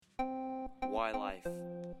Why Life?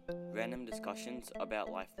 Random discussions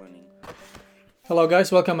about life learning. Hello,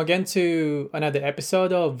 guys. Welcome again to another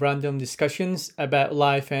episode of Random Discussions about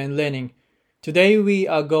Life and Learning. Today, we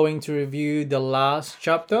are going to review the last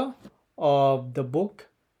chapter of the book,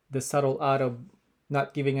 The Subtle Art of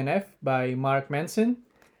Not Giving an F by Mark Manson.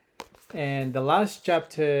 And the last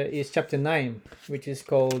chapter is chapter 9, which is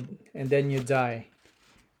called And Then You Die.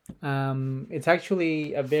 It's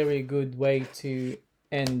actually a very good way to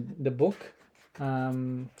end the book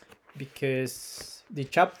um, because the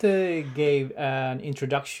chapter gave an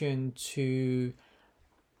introduction to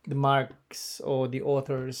the Mark's or the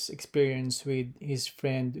author's experience with his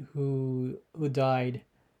friend who died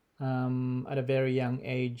at a very young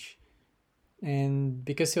age, and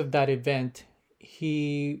because of that event,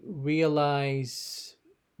 he realized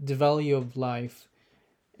the value of life.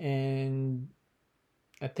 And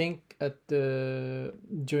I think at the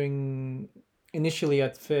during initially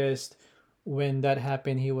at first when that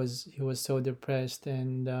happened, he was so depressed,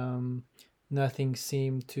 and nothing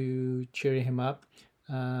seemed to cheer him up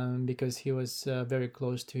because he was very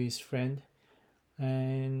close to his friend.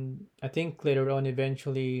 And I think later on,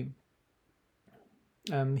 eventually,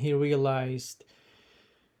 he realized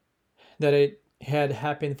that it had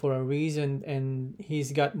happened for a reason, and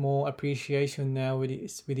he's got more appreciation now with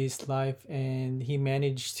his life, and he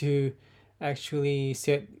managed to actually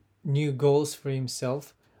set new goals for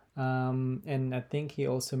himself. And I think he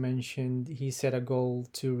also mentioned he set a goal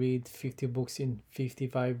to read 50 books in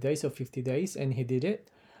 55 days or 50 days, and he did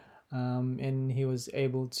it. And he was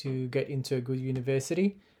able to get into a good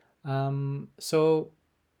university. So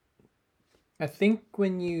I think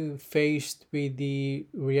when you faced with the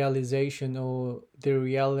realization or the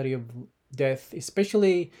reality of death,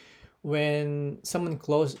 especially when someone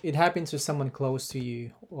close, it happens to someone close to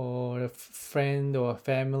you, or a friend or a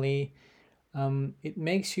family, it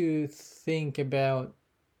makes you think about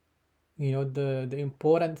the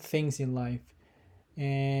important things in life.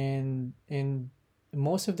 And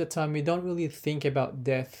most of the time we don't really think about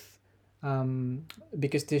death,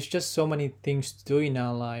 because there's just so many things to do in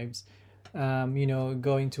our lives.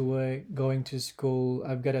 Going to work, going to school,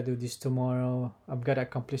 I've got to do this tomorrow, I've got to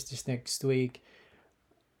accomplish this next week.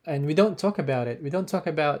 And we don't talk about it. We don't talk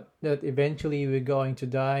about that eventually we're going to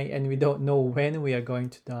die, and we don't know when we are going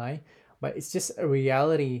to die. But it's just a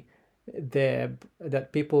reality there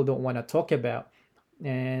that people don't want to talk about.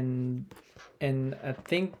 And and I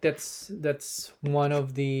think that's one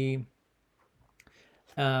of the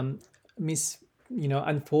um mis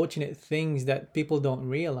unfortunate things that people don't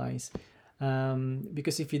realize,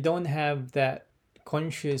 because if you don't have that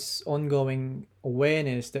conscious ongoing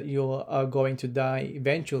awareness that you are going to die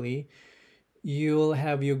eventually, you'll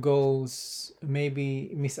have your goals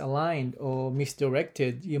maybe misaligned or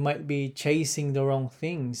misdirected. You might be chasing the wrong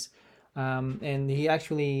things. And he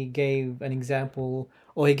actually gave an example,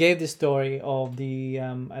 or he gave the story of the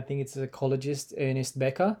I think it's a psychologist, Ernest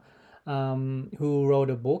Becker, who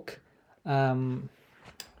wrote a book. Um,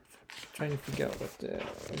 Trying to figure out let's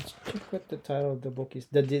check what the title of the book is.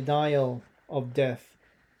 The Denial of Death,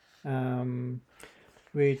 um,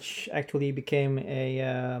 which actually became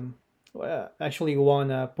actually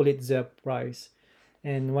won a Pulitzer Prize,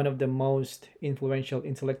 and one of the most influential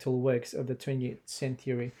intellectual works of the 20th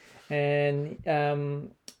century. And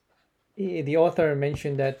the author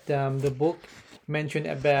mentioned that the book mentioned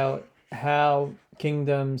about how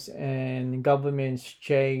kingdoms and governments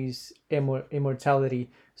chase immortality.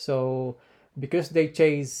 So because they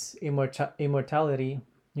chase immortality,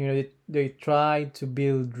 they try to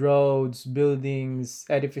build roads, buildings,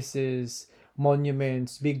 edifices,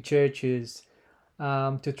 monuments, big churches,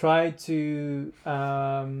 to try to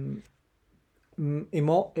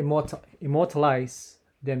immortalize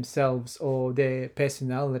themselves or their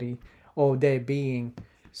personality or their being.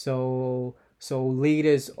 So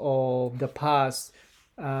leaders of the past,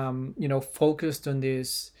 focused on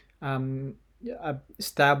this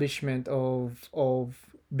establishment of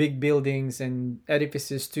big buildings and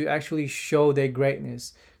edifices to actually show their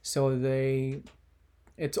greatness. So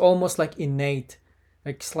it's almost like innate,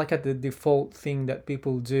 like it's like the default thing that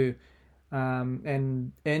people do.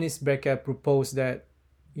 And Ernest Becker proposed that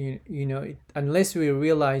unless we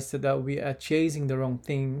realize that we are chasing the wrong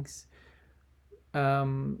things,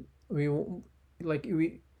 we like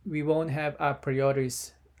we won't have our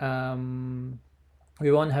priorities.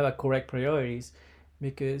 We won't have a correct priorities,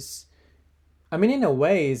 because I mean, in a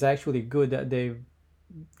way, it's actually good that they've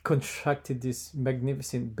constructed these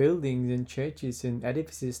magnificent buildings and churches and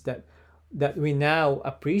edifices that we now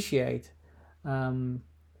appreciate. Um,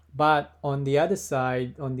 but on the other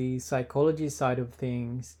side, on the psychology side of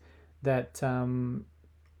things, that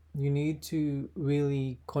you need to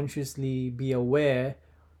really consciously be aware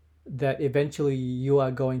that eventually you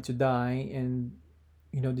are going to die, and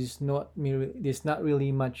there's not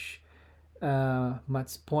really much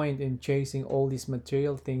point in chasing all these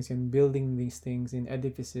material things and building these things in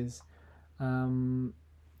edifices. um,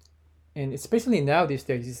 and especially now these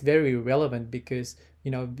days it's very relevant because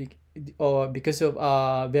or because of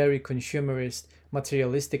our very consumerist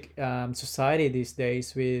materialistic society these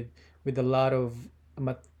days, with a lot of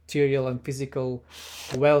material and physical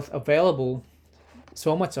wealth available,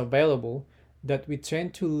 so much available, that we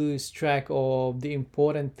tend to lose track of the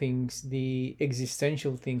important things, the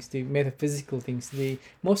existential things, the metaphysical things, the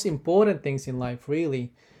most important things in life,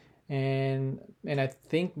 really. And I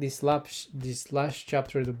think this last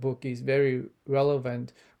chapter of the book is very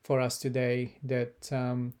relevant for us today. That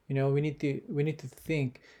we need to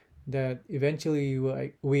think that eventually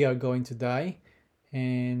we are going to die,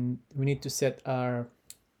 and we need to set our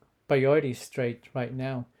priorities straight right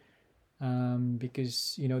now.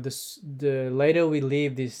 Because the later we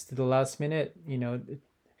leave this to the last minute,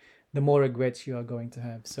 the more regrets you are going to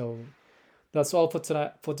have. So that's all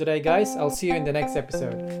for today, guys. I'll see you in the next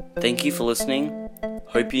episode. Thank you for listening.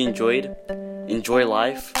 Hope you enjoyed. Enjoy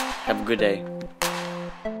life. Have a good day.